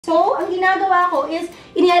So, ang ginagawa ko is,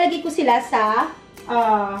 inilalagay ko sila sa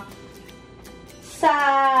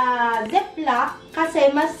Ziploc kasi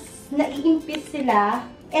mas naiimpis sila.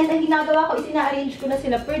 And ang ginagawa ko is, ina-arrange ko na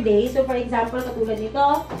sila per day. So, for example, katulad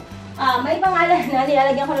nito, may pangalan na,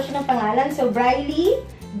 nilalagyan ko na siya ng pangalan. So, Briley,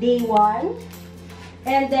 day 1.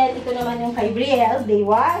 And then, ito naman yung kay Brielle, day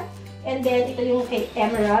 1. And then, ito yung kay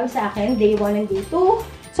Emerald sa akin, day 1 and day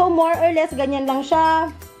 2. So, more or less, ganyan lang siya.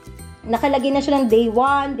 Nakalagay na siya ng day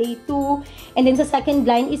 1, day 2. And then sa second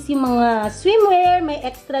line is yung mga swimwear. May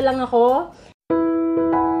extra lang ako.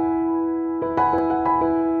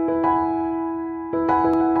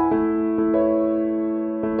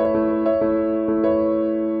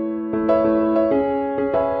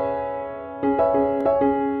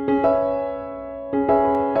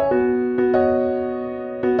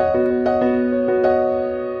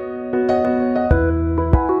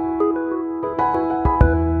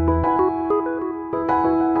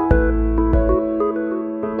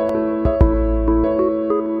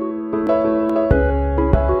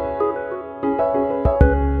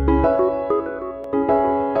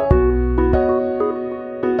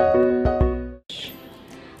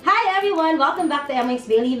 Welcome back to Emmy's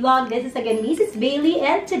Bailey Vlog. This is again Mrs. Bailey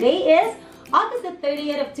and today is August the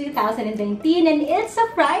 30th of 2019 and it's a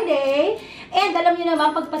Friday. And alam niyo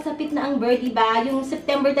naman, pagpasapit na ang birthday ba, yung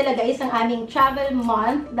September talaga is ang aming travel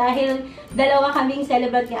month dahil dalawa kaming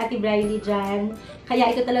celebrate ni Ate Briley dyan.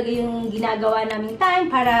 Kaya ito talaga yung ginagawa naming time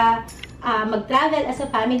para mag-travel as a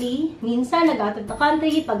family. Minsan nag-out of the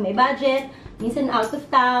country pag may budget, minsan out of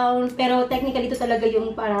town. Pero technically ito talaga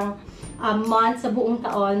yung parang month sa buong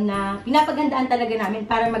taon na pinapagandaan talaga namin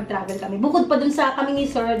para mag-travel kami. Bukod pa dun sa kami ni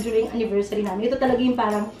Sir during anniversary namin. Ito talaga yung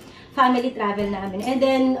parang family travel namin. And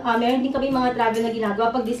then, meron din kami mga travel na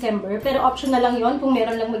ginagawa pag December. Pero option na lang yon kung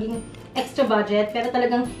meron lang maging extra budget. Pero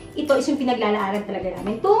talagang ito is yung pinaglalaanan talaga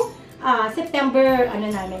namin. Itong September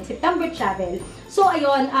travel. So,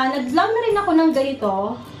 ayun, nag-vlog na rin ako ng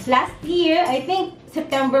ganito. Last year, I think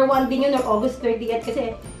September 1 din yun or August 30th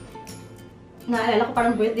kasi naalala ko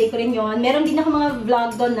parang birthday ko rin yon. Meron din ako mga vlog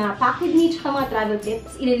doon na pack with me tsaka mga travel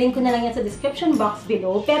tips. Ililink ko na lang yan sa description box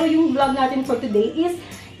below. Pero yung vlog natin for today is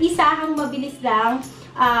isahang mabilis lang.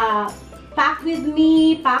 Pack with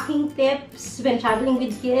me, packing tips when traveling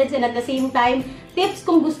with kids, and at the same time, tips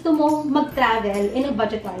kung gusto mo mag-travel in a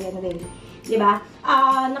budgetarian way. Diba?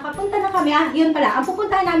 Nakapunta na kami. Yun pala. Ang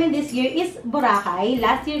pupuntahan namin this year is Boracay.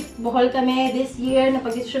 Last year, Bohol kami. This year,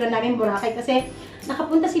 napag-desisyonan namin Boracay kasi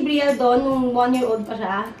nakapunta si Brielle doon nung 1-year-old pa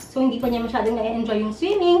siya. So, hindi pa niya masyadong na-enjoy yung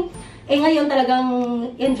swimming. Eh, ngayon talagang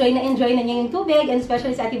enjoy na niya yung tubig. And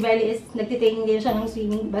especially sa Ate Briley is nagtitaining din siya ng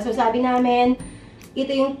swimming. Diba? So, sabi namin,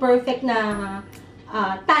 ito yung perfect na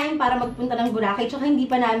time para magpunta ng Boracay. Tsaka hindi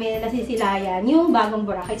pa namin nasisilayan yung bagong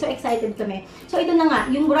Boracay. So, excited kami. So, ito na nga,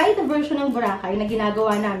 yung variety version ng Boracay na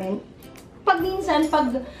ginagawa namin. Pag minsan,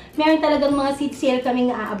 pag meron talagang mga seat sale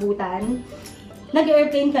kaming aabutan,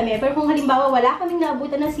 nag-airplane kami. Pero kung halimbawa wala kaming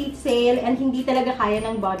naabutan na seat sale and hindi talaga kaya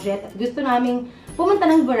ng budget at gusto naming pumunta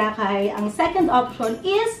ng Boracay, ang second option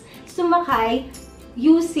is sumakay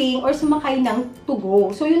sumakay ng To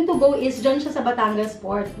Go. So, yung To Go is dyan siya sa Batangas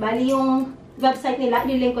Port. Bali, yung website nila,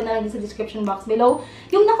 nilink ko na lang sa description box below.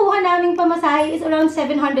 Yung nakuha naming pamasahe is around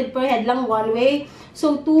 700 per head lang one way.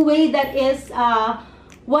 So, two-way, that is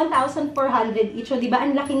 1,400 each. So, diba,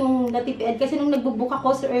 ang laki nung natipid. Kasi nung nagbubook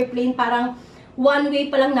ako sa airplane, parang one way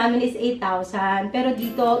pa lang namin is 8,000. Pero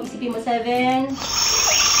dito, isipin mo 7,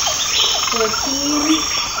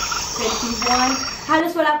 14, 21,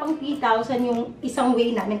 halos wala pang 3,000 yung isang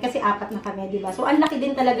way namin kasi apat na kami, diba? So, ang laki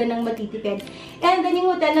din talaga ng matitipid. And then,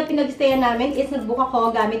 yung hotel na pinag-stayan namin is nag-book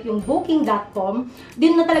ako gamit yung booking.com.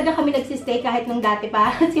 Din na talaga kami nagsistay kahit nung dati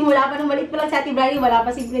pa. Simula pa nung maliit pa lang sa Ate Briley, wala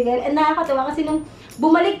pa si Brielle. And nakakatawa kasi nung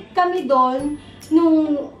bumalik kami doon,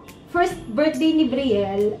 nung first birthday ni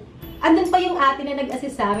Brielle, andun pa yung ate na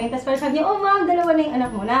nag-assist sa amin. Tapos parang sabi niya, oh ma'am, dalawa na yung anak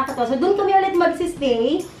mo. Nakakatawa. So, doon kami ulit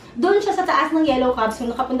mag-stay. Doon siya sa taas ng Yellow Cab. So,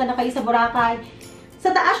 nakapunta na kayo sa Boracay.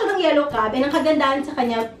 Sa taas siya ng Yellow Cab. And ang kagandahan sa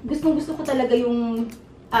kanya, gustong-gusto ko talaga yung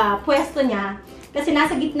pwesto niya. Kasi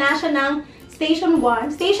nasa gitna siya ng Station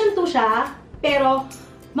 1. Station 2 siya. Pero,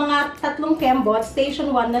 mga 3 kembot,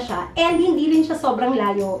 Station 1 na siya. And hindi rin siya sobrang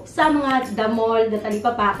layo sa mga the mall, the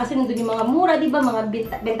talipapa. Kasi nandun yung mga mura, di ba? Mga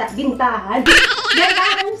bintahan.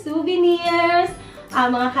 Bintahan ng souvenirs.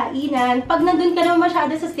 Mga kainan. Pag nandun ka naman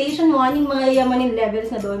masyado sa Station 1, yung mga yamanin levels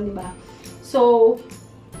na doon, di ba? So,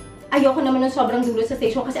 ayoko naman ng sobrang dulo sa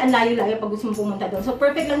station kasi ang layo-layo pag gusto mo pumunta doon. So,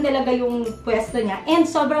 perfect lang talaga yung pwesto niya. And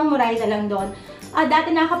sobrang mura na lang doon.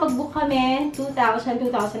 Dati nakakapag-book kami, 2,000,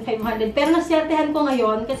 2,500. Pero nasertehan ko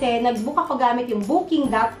ngayon kasi nag-book ako gamit yung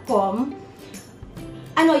booking.com.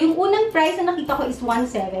 ano, yung unang price na nakita ko is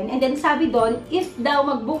 1.7. And then sabi doon, if daw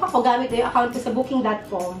mag-book ako gamit ko yung account ko sa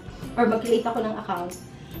booking.com or mag-create ako ng account,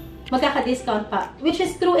 magkaka-discount pa. Which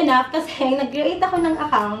is true enough kasi nag-create ako ng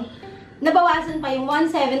account, nabawasan pa yung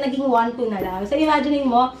 1.7, naging 1.2 na lang. So imagine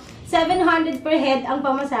mo, 700 per head ang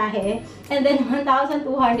pamasahe, and then 1,200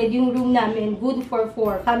 yung room namin, good for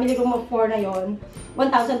 4. Family room of 4 na yon,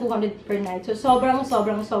 1,200 per night. So sobrang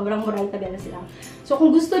moral tabela sila. So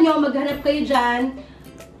kung gusto nyo, maghanap kayo dyan,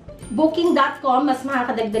 booking.com, mas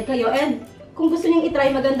makakadagdag kayo. And kung gusto nyo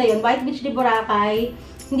i-try, maganda yon, White Beach de Boracay.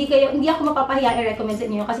 Hindi ako mapapahiya i-recommend sa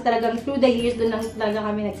inyo kasi talagang through the years doon lang talaga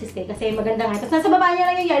kami nagsistay kasi maganda nga. Tapos nasa baba niya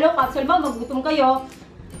lang yung yellow capsule ba, magutom kayo,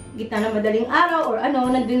 gitna ng madaling araw or ano,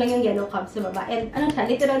 nandun lang yung yellow cup sa baba. And ano siya,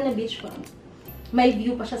 literal na beach front. May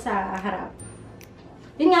view pa siya sa harap.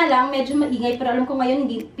 Yun nga lang, medyo maingay, pero alam ko ngayon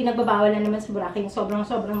hindi pinagbabawal na naman sa Boracay yung sobrang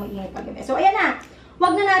maingay pag gabi. So ayan na,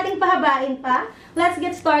 wag na nating pahabain pa. Let's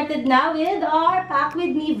get started now with our Pack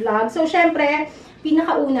With Me vlog. So syempre,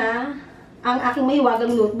 pinakauna, ang aking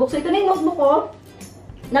mahiwagang notebook. So ito na yung notebook ko,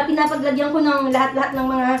 na pinapaglagyan ko ng lahat-lahat ng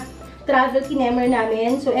mga travel kinemer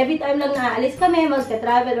namin. So, every time lang naaalis kami,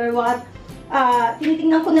 magka-travel or what,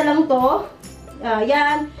 tinitingnan ko na lang to.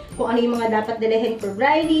 Yan, kung ano yung mga dapat dalhin for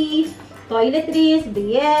Briley, toiletries,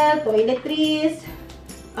 BL, toiletries,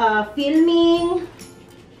 filming,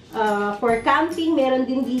 for camping, meron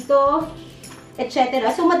din dito, etc.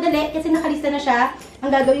 So, madali, kasi nakalista na siya. Ang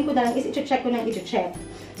gagawin ko na lang is i-check ko ng i-check.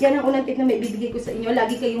 Yan ang unang tip na may bibigay ko sa inyo.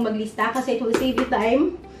 Lagi kayong maglista kasi it will save you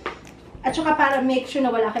time. At saka para make sure na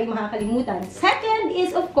wala kayong makakalimutan. Second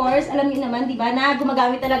is, of course, alam niyo naman, di ba, na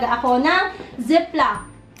gumagamit talaga ako ng Ziploc.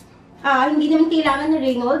 Hindi naman kailangan ng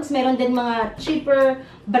Reynolds. Meron din mga cheaper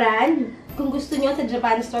brand. Kung gusto niyo sa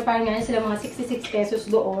Japan store, parang meron sila mga 66 pesos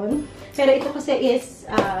doon. Pero ito kasi is,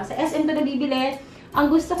 sa SM to nabibili. Ang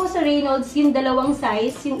gusto ko sa Reynolds, yung dalawang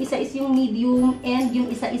size. Yung isa is yung medium and yung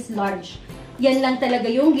isa is large. Yan lang talaga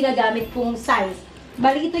yung ginagamit kong size.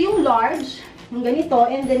 Bali, ito yung large, yung ganito,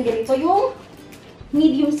 and then ganito yung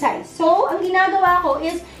medium size. So, ang ginagawa ko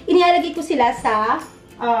is, inilalagay ko sila sa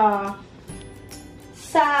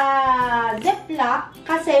Ziploc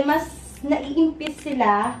kasi mas naiimpis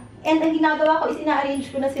sila. And ang ginagawa ko is,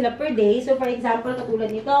 ina-arrange ko na sila per day. So, for example,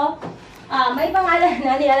 katulad nito, may pangalan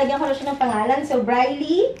na, nilalagyan ko na siya ng pangalan. So,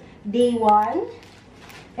 Briley, day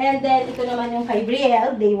 1. And then, ito naman yung kay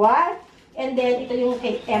Brielle, day 1. And then, ito yung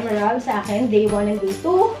kay Emerald sa akin, day 1 and day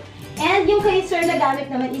 2. And yung kay Sir na gamit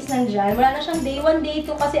naman is nandyan. Wala na siyang day 1, day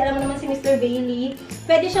 2 kasi alam mo naman si Mr. Bailey,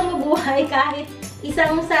 pwede siyang mabuhay kahit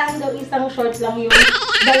isang sando, isang shorts lang yung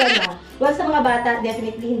dala na. Well, sa mga bata,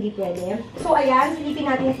 definitely hindi pwede. So, ayan, silipin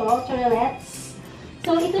natin ito, chorelettes.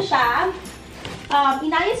 So, ito siya.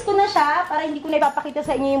 Inayos ko na siya para hindi ko na ipapakita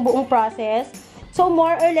sa inyo yung buong process. So,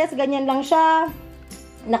 more or less, ganyan lang siya.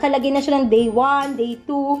 Nakalagay na siya ng day 1, day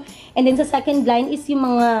 2. And then sa second line is yung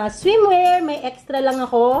mga swimwear. May extra lang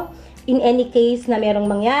ako in any case na merong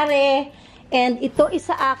mangyari. And ito is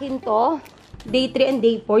sa akin to. Day 3 and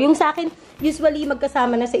day 4. Yung sa akin, usually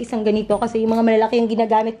magkasama na sa isang ganito kasi yung mga malalaki yung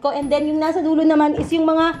ginagamit ko. And then yung nasa dulo naman is yung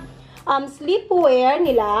mga sleepwear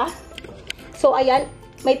nila. So ayan,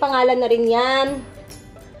 may pangalan na rin yan.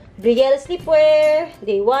 Brielle sleepwear,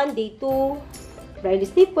 day 1, day 2. Bridal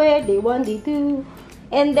sleepwear, day 1, day 2.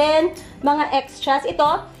 And then, mga extras.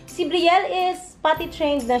 Ito, si Brielle is potty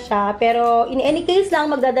trained na siya. Pero, in any case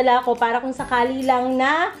lang, magdadala ako para kung sakali lang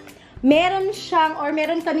na meron siyang or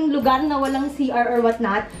meron kaming lugar na walang CR or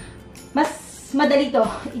whatnot, mas madali to.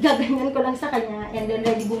 Igaganyan ko lang sa kanya. And then,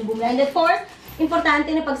 ready boom boom na. And of course,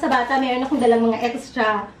 importante na pag sa bata, meron akong dalang mga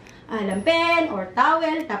extra lampen or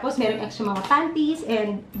towel. Tapos, meron extra mga panties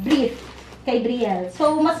and brief kay Brielle.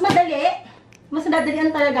 So, mas madali. Mas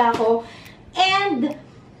nadalian talaga ako. And,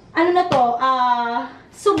 ano na to,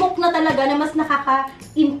 subok na talaga na mas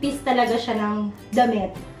nakaka-impis talaga siya ng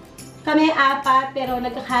damit. Kami 4, pero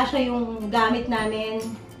nagkakasya yung gamit namin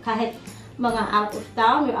kahit mga out of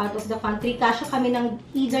town or out of the country. Kasya kami ng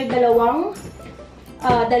either dalawang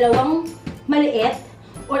maliit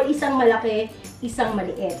or isang malaki, isang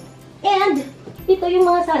maliit. And, ito yung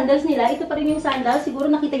mga sandals nila. Ito pa rin yung sandals.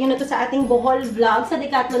 Siguro nakita nyo na to sa ating Bohol vlog. Sa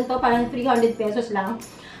Decathlon to, parang 300 pesos lang.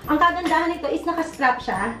 Ang kagandahan nito is naka-strap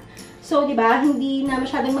siya. So, di ba, hindi na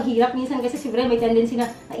masyadong mahirap. Minsan kasi siyempre may tendency na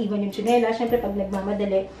naiwan yung tsinela. Siyempre, pag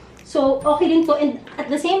nagmamadali. So, okay din to. And at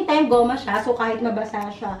the same time, goma siya. So, kahit mabasa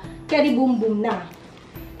siya, carry boom boom na.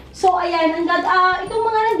 So, ayan. Itong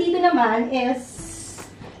mga nandito naman is,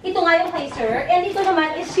 ito nga yung kay Sir. And ito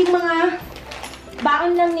naman is yung mga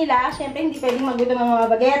baon lang nila. Siyempre, hindi pwedeng magutom ng mga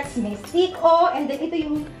bagets. May stick and then ito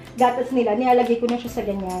yung gatas nila. Nilalagay ko na siya sa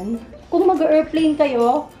ganyan. Kung mag-airplane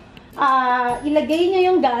kayo, ilagay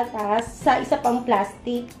niyo yung gatas sa isa pang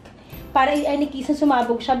plastic para i-anikisan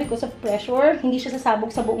sumabog siya because of pressure. Hindi siya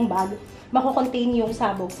sasabog sa buong bag. Mako-contain yung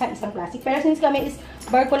sabog sa isang plastic. Pero since kami is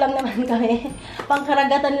barko lang naman kami,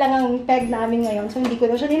 pangkaragatan lang ang peg namin ngayon. So, hindi ko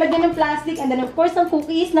na siya nilagyan ng plastic. And then, of course, ang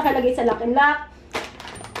cookies nakalagay sa lock and lock.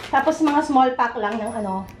 Tapos, mga small pack lang ng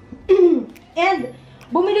ano. And,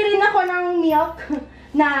 bumili rin ako ng milk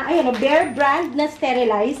na, ayun, Bear brand na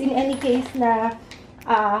sterilized. In any case na,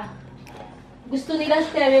 gusto nilang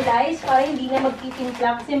sterilize para hindi na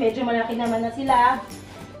magtitimpla kasi medyo malaki naman na sila.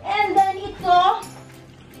 And then, ito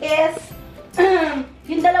is,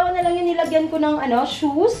 yung dalawa na lang yung nilagyan ko ng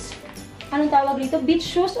shoes. Anong tawag dito? Beach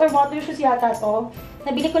shoes or water shoes yata to.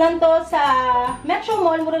 Nabili ko lang to sa Metro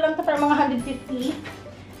Mall. Mura lang to para mga 150.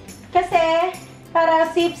 Kasi, para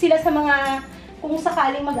safe sila sa mga, kung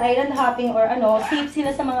sakaling mag-island hopping or safe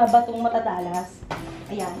sila sa mga batong matatalas.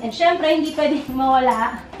 Ayan. And syempre, hindi pwedeng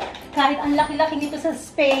mawala. Kahit ang laki-laki dito sa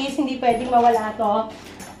space, hindi pwedeng mawala to.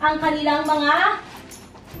 Ang kanilang mga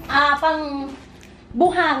pang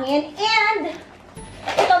buhangin. And,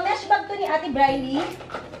 ito, mesh bag to ni Ate Briley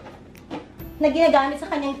na ginagamit sa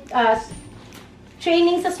kanyang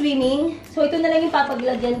training sa swimming. So, ito na lang yung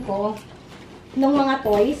papaglagyan ko ng mga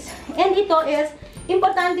toys. And ito is,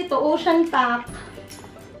 importante ito, ocean pack.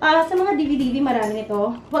 Sa mga DVD, marami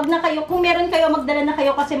nito. Huwag na kayo, kung meron kayo, magdala na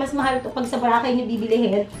kayo kasi mas mahal ito pag sa Boracay nyo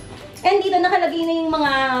bibilihin. And dito, nakalagay na yung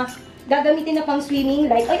mga gagamitin na pang swimming.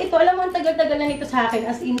 Like, ay, ito, alam mo, ang tagal-tagal na nito sa akin.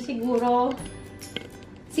 As in, siguro,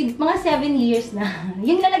 mga 7 years na.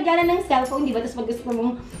 Yung lalagyanan ng cellphone, di ba? Tapos pag gusto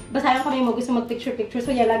mong, basayan kami mo, gusto mag-picture-picture. So,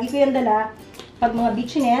 yeah, lagi ko yung dala pag mga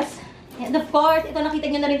beachiness. And of course, ito, nakita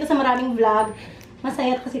nyo na rin ito sa maraming vlog.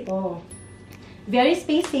 Masaya kasi ito. Very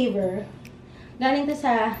space saver. Galing to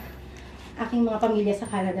sa aking mga pamilya sa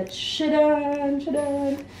Canada. Shadan!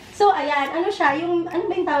 Shadan! So, ayan. Ano siya? Yung, ano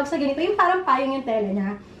ba yung tawag sa ganito? Yung parang payong yung tela niya.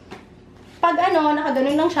 Pag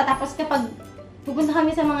nakaganon lang siya. Tapos kapag pupunta kami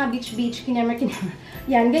sa mga beach, kinamar.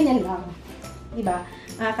 Yan, ganyan lang. Diba?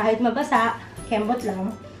 Kahit mabasa, kembot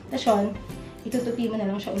lang. Tapos yun, itutupi mo na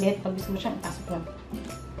lang siya ulit pag gusto mo siyang ipasok lang.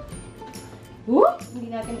 Whoop! Hindi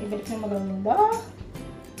natin ibalik ng maganda.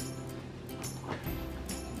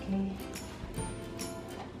 Okay.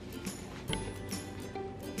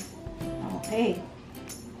 Okay.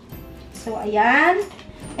 So, ayan.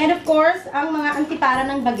 And of course, ang mga antipara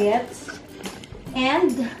ng bagets.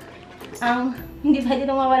 And, ang hindi pwede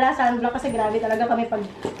nang mawala sunblock kasi grabe talaga kami pag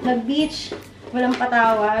nag-beach. Walang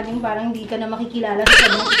patawad. Yung parang hindi ka na makikilala sa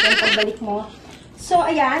sobrang pagbalik mo. So,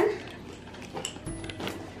 ayan.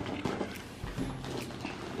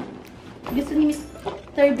 Gusto ni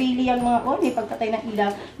Mr. Bailey yung mga, may pagkatay ng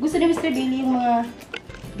ilaw. Gusto ni Mr. Bailey yung mga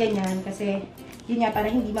ganyan kasi yun nga, para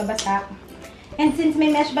hindi mabasa. And since may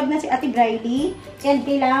mesh bag na si Ate Briley, and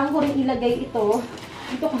kailangan ko rin ilagay ito,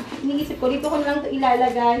 dito ko, iniisip ko, dito ko lang ito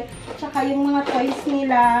ilalagay. Tsaka yung mga toys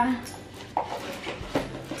nila.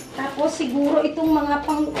 Tapos siguro itong mga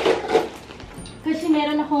pang, kasi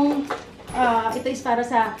meron akong, ito is para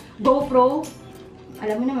sa GoPro.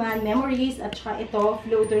 Alam mo naman, memories, at saka ito,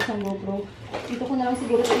 floaters ng GoPro. Dito ko na lang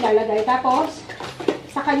siguro ito ilalagay. Tapos,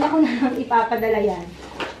 sa kanya ko na lang ipapadala yan.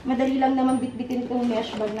 Madali lang naman bitbitin itong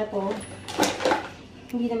mesh bag na to.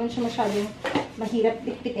 Hindi naman siya masyadong mahirap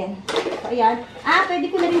bitbitin. So, ayan. Pwede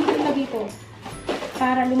ko na rin ilagay ito.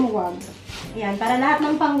 Para lumuwag. Ayan, para lahat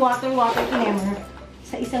ng pang water kinemer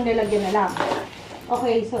sa isang lalagyan na lang.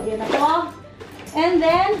 Okay, so ayan na po. And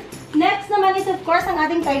then, next naman is of course ang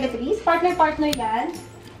ating toiletries. Partner-partner yan.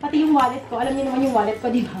 Pati yung wallet ko. Alam niyo naman yung wallet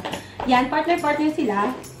ko, di ba? Yan, partner-partner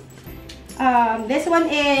sila. This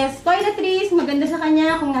one is toiletries. Maganda sa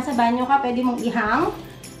kanya. Kung nasa banyo ka, pwede mong ihang.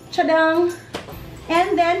 Tsadang!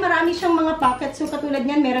 And then, marami siyang mga pockets. So, katulad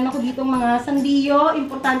niyan, meron ako ditong mga sandiyo.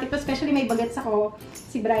 Importante to, especially may bagets ako.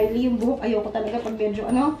 Si Briley, yung buhok, ayoko talaga pag medyo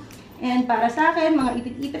And para sa akin, mga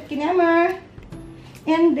ipit-ipit kinemer.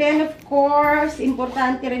 And then, of course,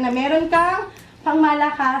 importante rin na meron kang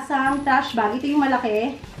pangmalakasang trash bag. Ito yung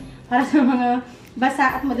malaki. Para sa mga basa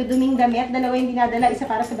at maduduming damit. Dalawa yung dinadala. Isa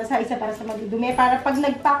para sa basa, isa para sa madudumi. Para pag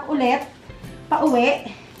nag-pack ulit, pauwi,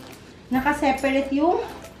 naka-separate yung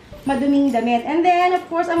maduming damit. And then, of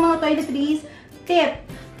course, ang mga toiletries, tip,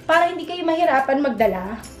 para hindi kayo mahirapan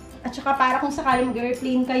magdala. At saka para kung sakali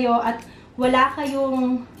mag-airplane kayo at wala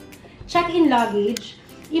kayong check-in luggage,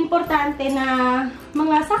 importante na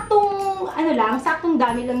mga saktong, saktong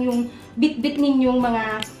dami lang yung bit-bit ninyong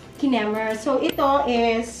mga kinemer. So, ito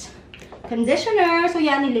is conditioner. So,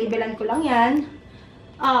 yan, nilabelan ko lang yan.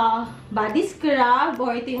 Body scrub,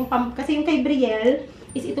 or ito yung, kasi yung kay Brielle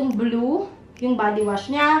is itong blue, yung body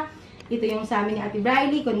wash niya. Ito yung sa amin ni Ate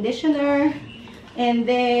Briley, conditioner. And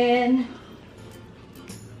then,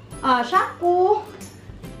 shampoo.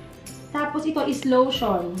 Tapos ito is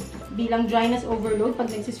lotion. Bilang dryness overload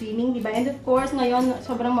pag nagsiswimming, diba? And of course, ngayon,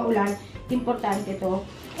 sobrang maulan. Importante ito.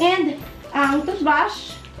 And, ang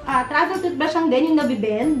toothbrush, travel toothbrush lang din yung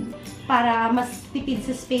nabibend para mas tipid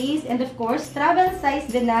sa space. And of course, travel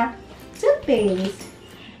size din na toothpaste.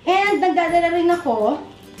 And, nagdadala rin ako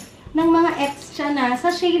ng mga extra na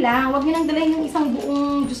sachet lang. Huwag nyo nang dalhin yung isang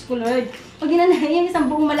buong, Diyos ko Lord. Huwag nyo nang dalhin yung isang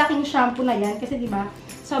buong malaking shampoo na yan. Kasi diba,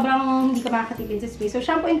 sobrang hindi ka makakatipid sa space. So,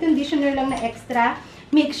 shampoo and conditioner lang na extra.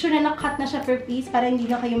 Make sure na nakat na siya per piece para hindi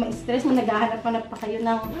na kayo ma-stress na naghahanap-hanap pa kayo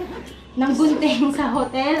ng gunting sa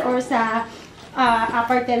hotel or sa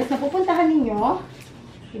apartels na pupuntahan ninyo.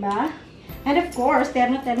 Diba? And of course,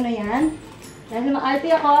 terno-terno yan. Dahil maarte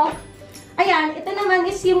ako. Ayan, ito naman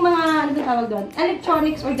is yung mga, ano tawag doon?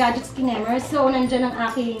 Electronics or gadgets kinemer. So, nandyan ang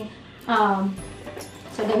aking,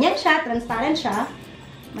 so, ganyan siya, transparent siya.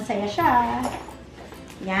 Masaya siya.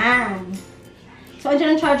 Yan. So,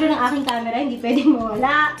 andyan ang charger ng aking camera, hindi pwedeng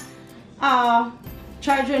mawala.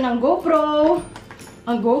 Charger ng GoPro.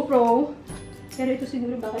 Ang GoPro. Pero ito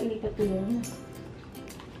siguro baka ilipat ko yun.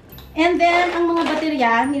 And then, ang mga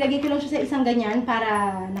baterya, nilagay ko lang siya sa isang ganyan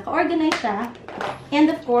para naka-organize siya. And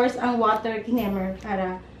of course, ang water kinemer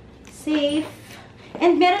para safe.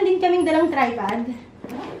 And meron din kaming dalang tripod.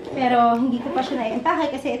 Pero hindi ko pa siya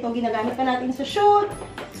na-empake kasi ito ginagamit pa natin sa shoot.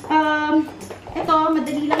 Ito,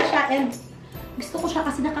 madali lang siya and gusto ko siya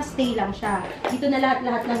kasi naka-stay lang siya. Dito na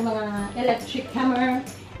lahat-lahat ng mga electric hammer.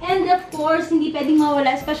 And of course, hindi pwedeng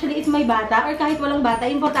mawala, especially if may bata or kahit walang bata.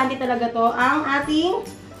 Importante talaga to ang ating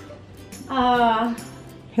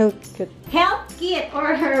health kit. Health kit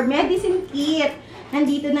or her medicine kit.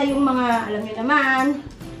 Nandito na yung mga, alam nyo naman,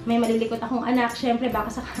 may malilikot akong anak. Siyempre,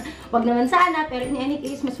 baka wag naman sana, pero in any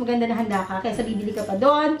case, mas maganda na handa ka kaysa bibili ka pa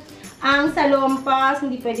doon. Ang salompas,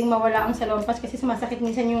 hindi pwedeng mawala ang salompas kasi sumasakit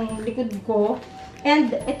minsan yung likod ko.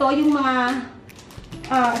 And ito yung mga,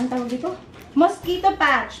 ano tawag dito? Mosquito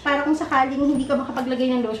patch. Para kung sakaling hindi ka makapaglagay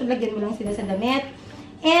ng lotion, lagyan mo lang sila sa damit.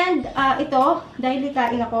 And ito, dahil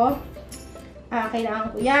likain ako,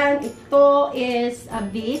 kailangan ko yan. Ito is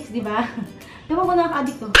Vicks, di ba? Ewan ko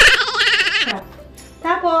nakaka-addict to.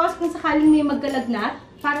 Tapos, kung sakaling may magkalagnat,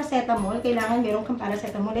 paracetamol, kailangan meron kang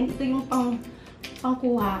paracetamol. And ito yung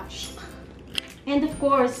pangkuha. And of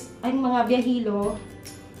course, ay mga biyahilo,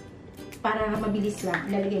 para mabilis lang.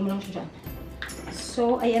 Ilalagay mo lang siya dyan.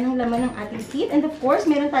 So, ayan ang laman ng ating kit. And of course,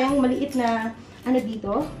 meron tayong maliit na, ano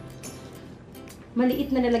dito?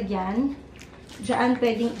 Maliit na lalagyan. Diyan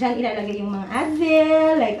ilalagay yung mga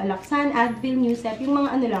Advil, like Alaxan, Advil, Newsep, yung mga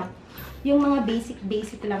ano lang, yung mga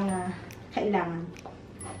basic lang na kailangan.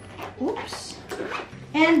 Oops!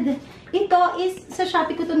 And ito is, sa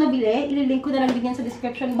Shopee ko ito nabili. Ililink ko na lang din yan sa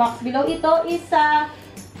description box below. Ito is sa,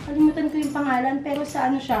 kalimutan ko yung pangalan, pero sa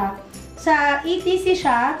ano siya, sa ETC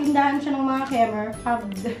siya, tindahan siya ng mga camera.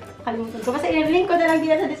 Kalimutan ko. Basta ililink ko na lang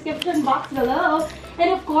din yan sa description box below.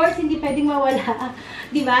 And of course, hindi pwedeng mawala.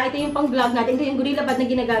 Diba? Ito yung pang-vlog natin. Ito yung Gorilla Pad na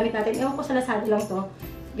ginagamit natin. Ewan ko sa Lazada lang to.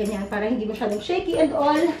 Ganyan, para hindi masyadong shaky and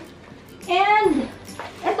all. And,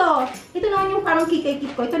 ito naman yung parang kikay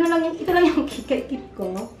kit ko. Ito lang yung kikay kit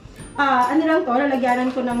ko. Ano lang to,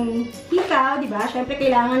 lalagyanan ko ng hikaw, di ba? Syempre,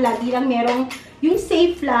 kailangan lagi lang merong yung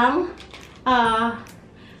safe lang,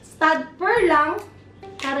 stud pearl lang,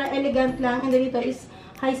 para elegant lang. And then ito is,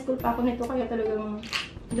 high school pa ako nito, kaya talagang,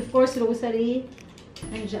 of course, rosary,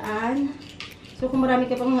 nandiyan. So, kung marami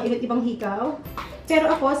ka pang mga iba't ibang hikaw. Pero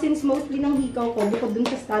ako, since mostly ng hikaw ko, bukod dun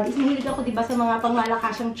sa studies, mahilig ako, di ba, sa mga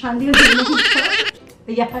pangmalakasyang chandelier din.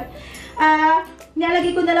 Ayan.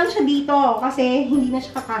 Nilalagay ko na lang siya dito kasi hindi na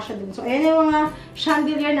siya kakasya dun. So, ayan yung mga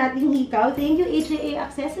chandelier nating hikaw. Thank you, HAA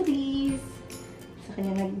Accessories. Sa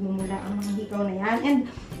kanya nagmumula ang mga hikaw na yan. And,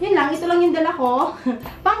 yun lang. Ito lang yung dala ko.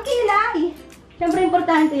 Pangkilay! Siyempre,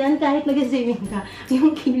 importante yan kahit nag-swimming ka.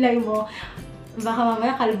 Yung kilay mo. Baka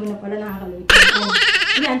mamaya kalbo na pala, nakakaluwi ka.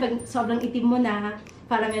 Yan, pag sobrang itim mo na,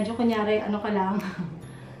 para medyo kunyari, ano ka lang,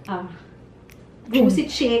 rosy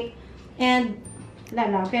chick. And,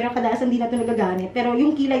 lala. Pero kadalasan hindi na ito nagagamit. Pero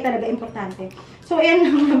yung kilay talaga importante. So, ayan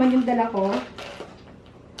naman yung dala ko.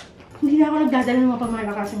 Hindi na ako nagdadala ng mga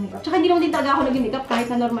pangmalakasang makeup. Tsaka hindi naman din talaga ako nag-makeup kahit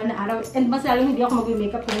na normal na araw. And mas lalong hindi ako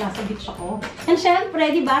mag-makeup kung nasa beach ako. And syempre,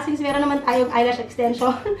 di ba, since meron naman tayong eyelash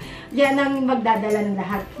extension, yan ang magdadala ng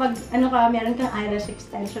lahat. Pag ano ka, meron kang eyelash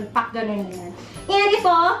extension, pack gano'n na yan. And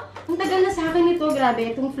ito, ang tagal na sa akin ito, grabe,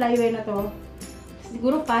 itong flyway na to.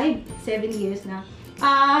 Siguro 5-7 years na.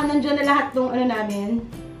 Nandiyan na lahat ng ano namin,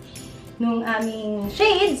 nung aming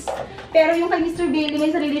shades. Pero yung kay Mr. Bailey,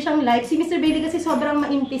 may sarili siyang light. Si Mr. Bailey kasi sobrang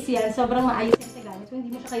maimpis yan, sobrang maayos yan sa gamit. So,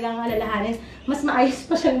 hindi mo siya kailangang alalahanin. Mas maayos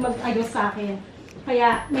pa siyang mag-ayos sa akin.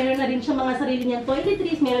 Kaya, meron na rin siya mga sarili niyang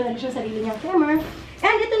toiletries, meron na rin siya sarili niyang trimmer.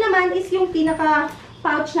 And ito naman is yung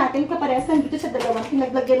pinaka-pouch natin, kaparehas dito sa dalawang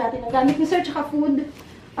pinaglagyan natin ng gamit ni Sir, tsaka food.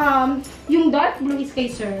 Yung dark blue is kay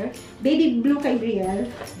Sir, baby blue kay Brielle,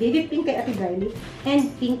 baby pink kay Ate Darlie, and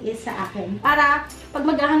pink is sa akin. Para, pag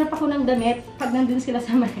maghahanap ako ng damit, pag nandun sila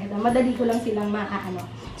sa maleta, madali ko lang silang maaano.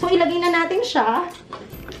 So, ilagay na natin siya.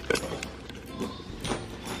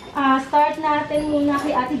 Start natin muna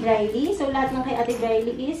kay Ate Darlie. So, lahat ng kay Ate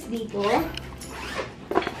Darlie is dito.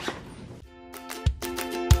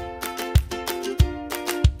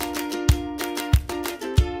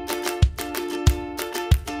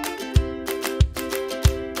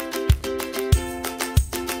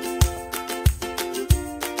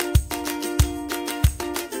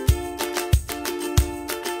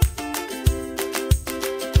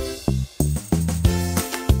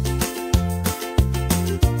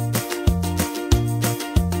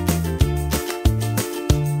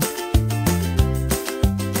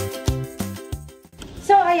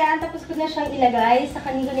 Tapos ko na siyang ilagay sa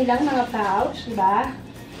kanilang mga pouch, diba?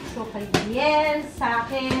 So, kay Brielle, sa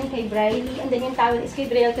akin, kay Briley, and then yung towel is kay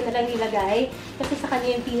Brielle ko na lang ilagay. Kasi sa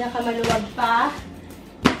kanya yung pinakamaluwag pa.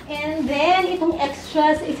 And then, itong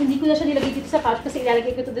extras is hindi ko na siya nilagay dito sa pouch kasi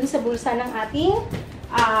ilalagay ko ito dun sa bulsa ng ating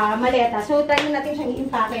maleta. So, try natin siyang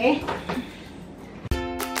i-impake.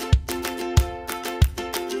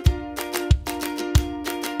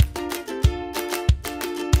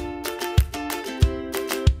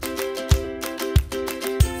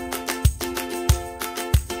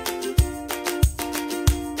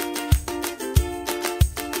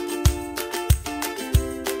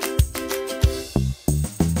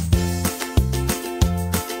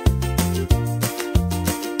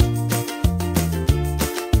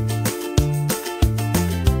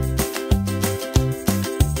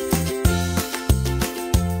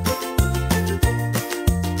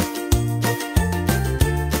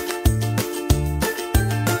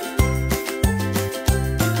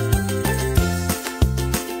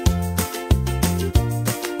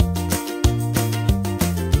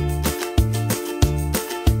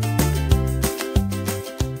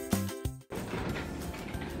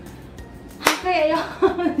 Okay,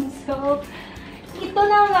 so, ito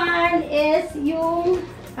naman is yung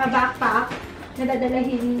backpack na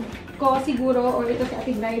dadalahin ko siguro or ito si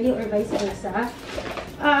Ate Briley or vice versa.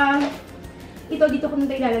 Ito dito ko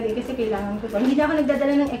nito ilalagay kasi kailangan ko to. Hindi na ako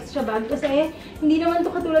nagdadala ng extra bag kasi hindi naman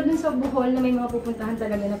to katulad dun sa Bohol na may mga pupuntahan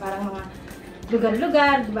talaga na parang mga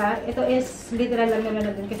lugar-lugar, diba? Ito is literal lang naman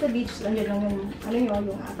na dun kasi beach, andyan lang yung, ano yun,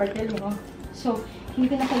 yung apartel mo. So, hindi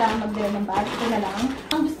ko na kailangan magdala ng bag. Ito na lang.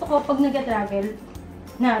 Ang gusto ko pag nag-travel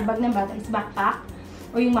na bag ng bata is backpack.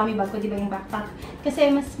 O yung mommy bag ko, di ba yung backpack? Kasi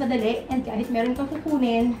mas madali and kahit meron kang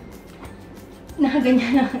kukunin, na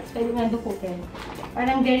ganyan na, pwede mo na dukutin.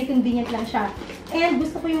 Parang very convenient lang siya. And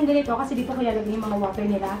gusto ko yung ganito kasi dito ko ilalagay yung mga water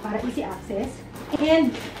nila para easy access.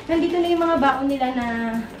 And nandito na yung mga baon nila na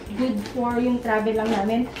good for yung travel lang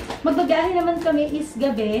namin. Magbagahe naman kami is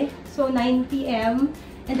gabi, so 9 PM.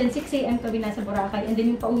 And then 6 AM kami nasa Boracay. And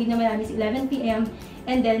then yung pauwi naman namin is 11 PM.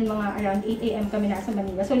 And then mga around 8 AM kami nasa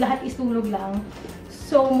Manila. So lahat is tulog lang.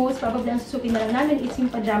 So most probably ang susukin na lang namin is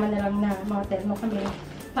yung pajama na lang na mga terno kami.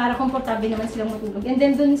 Para komportable naman silang matulog. And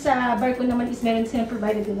then dun sa barko naman is meron silang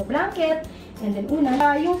provided yung blanket. And then unan.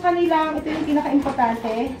 Yung kanilang, ito yung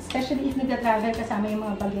pinaka-importante. Especially if nag-travel kasama yung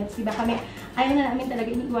mga bagets. Diba kami, ayaw na namin talaga,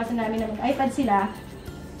 iniiwasan namin na mag-iPad sila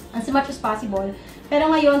as much as possible. Pero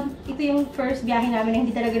ngayon, ito yung first biyahe namin na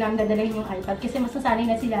hindi talaga namin dadalhin yung iPad kasi mas nasanay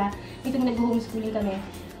na sila itong nag-homeschooling kami.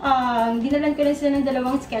 Dinalan ko rin sila ng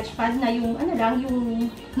dalawang sketchpad na yung, ano lang, yung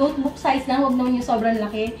notebook size lang, huwag naman yung sobrang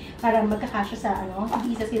laki para magkakasya sa,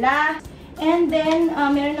 isa sila. And then,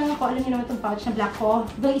 meron lang ako, alam niyo naman itong pouch na black ko.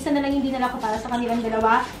 Doon isa na lang yung dinala ko para sa kanilang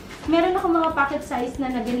dalawa. Meron ako mga pocket size na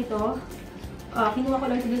ganito. Kinuha ko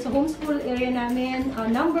lang ito sa homeschool area namin.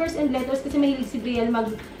 Numbers and letters kasi mahilig si Brielle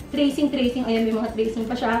mag-tracing. Ayan, may mga tracing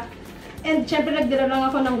pa siya. And syempre, nagdala lang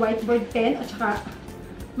ako ng whiteboard pen at saka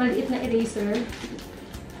maliit na eraser.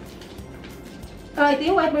 Ito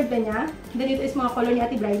yung whiteboard pen niya. Then ito is mga color ni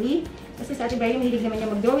Ate Briley. Kasi sa Ate Briley, mahilig naman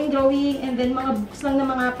niya mag-drawing. And then mga books lang na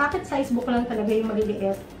mga pocket size book lang talaga yung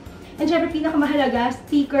maliliit. And syempre, pinakamahalaga,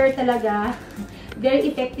 sticker talaga. Very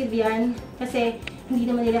effective yan. Kasi hindi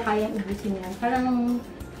naman nila kayang ubusin yan. Parang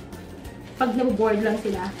pag naboboard lang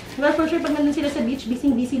sila. Well, for sure, pag nandun sila sa beach,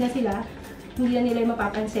 busy na sila. Hindi na nila yung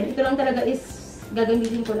mapapansin. Ito lang talaga is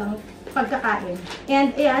gagamitin ko lang pagkakain.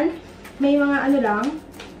 And ayan, may mga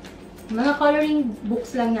mga coloring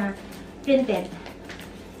books lang na printed.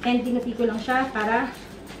 And tinuti ko lang siya para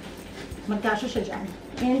magkasya siya dyan.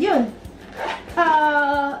 And yun.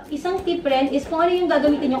 Isang tip rin is kung ano yung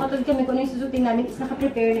gagamitin nyo, katulad kami kung ano yung susutin namin is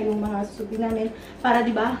naka-prepare na yung mga susutin namin para,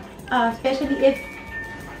 di ba, especially if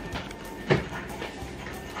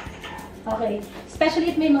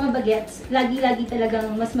may mga bagets, lagi-lagi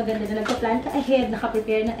talagang mas maganda na nagpa-plan ka ahead,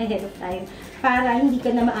 naka-prepare na ahead of time para hindi ka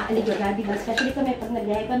na maaaligara, di ba? Especially kami pag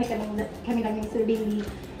nag-live kami lang yung Sir Bailey,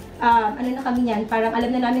 ano na kami yan, parang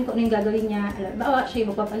alam na namin kung ano yung gagawin niya. Alam, siya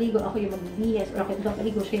yung magpapaligo, ako yung magbibihis, or ako yung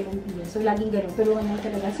magpapaligo, siya yung magbibihis. So, laging ganun. Tulungan lang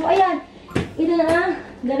talaga. So, ayan. Ito na,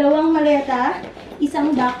 2 maleta,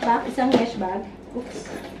 isang backpack, isang mesh bag.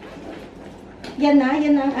 Oops. Yan na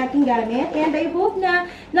ang ating gamit. And I hope na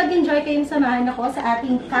nag-enjoy kayong samahan ako sa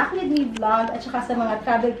ating Pack With Me vlog at saka sa mga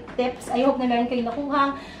travel tips. I hope na meron kayong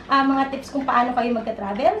nakuhang mga tips kung paano kayo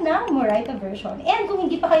magka-travel ng Moraita version. And kung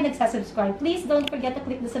hindi pa kayo nagsasubscribe, please don't forget to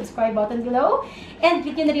click the subscribe button below. And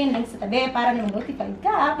click nyo na rin yung link sa tabi para na notified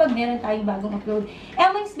ka pag meron tayong bagong upload.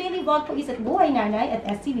 Emmy's Daily Vlog po is at Buhay Nanay at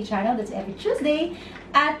STV channel. That's every Tuesday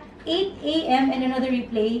at 8 AM and another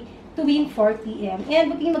replay tuwing 4 PM.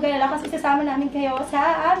 And buti mag-alala kasi isasama namin kayo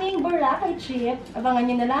sa aming Boracay trip. Abangan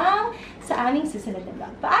nyo na lang sa aming susunod na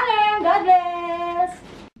vlog. Paalam! God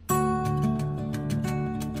bless!